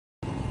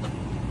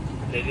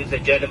Ladies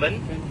and gentlemen,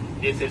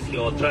 this is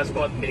your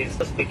Transport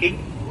Minister speaking.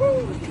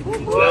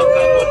 Welcome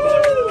on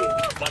board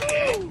Batik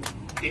Air.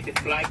 This is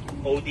flight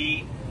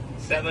OD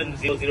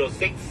 7006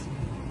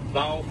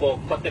 bound for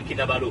Kota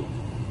Kinabalu.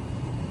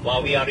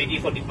 While we are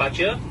ready for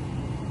departure,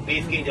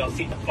 please get your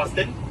seat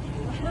fastened.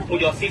 Put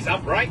your seats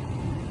upright.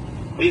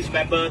 Please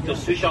remember to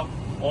switch off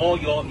all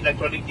your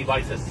electronic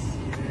devices.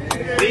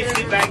 Please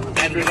sit back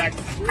and relax.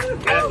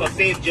 Have a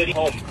safe journey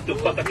home to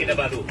Kota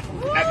Kinabalu.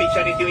 Happy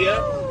Chinese New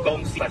Year.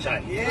 Gong Si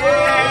Pachai.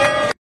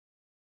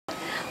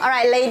 All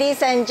right,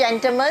 ladies and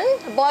gentlemen,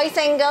 boys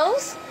and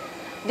girls,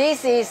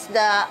 this is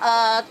the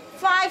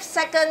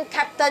 5-second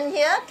captain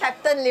here,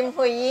 Captain Lim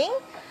Hui Ying.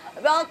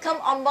 Welcome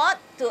on board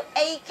to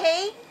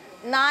AK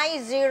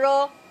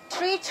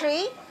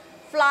 9033,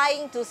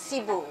 flying to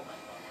Cebu.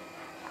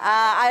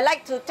 I'd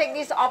like to take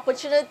this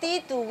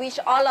opportunity to wish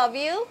all of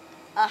you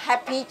a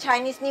happy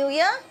Chinese New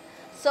Year.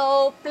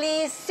 So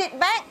please sit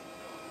back,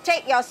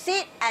 take your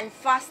seat and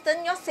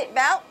fasten your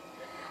seatbelt.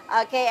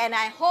 Okay, and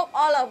I hope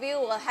all of you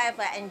will have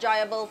an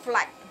enjoyable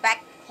flight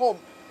back home.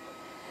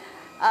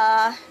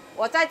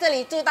 我在这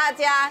里祝大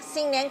家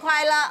新年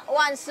快乐，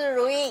万事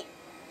如意，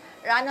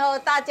然后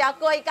大家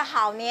过一个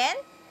好年，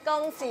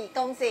恭喜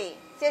恭喜，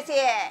谢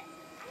谢。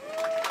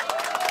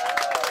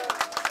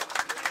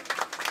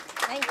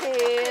Thank you.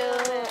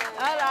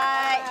 All right.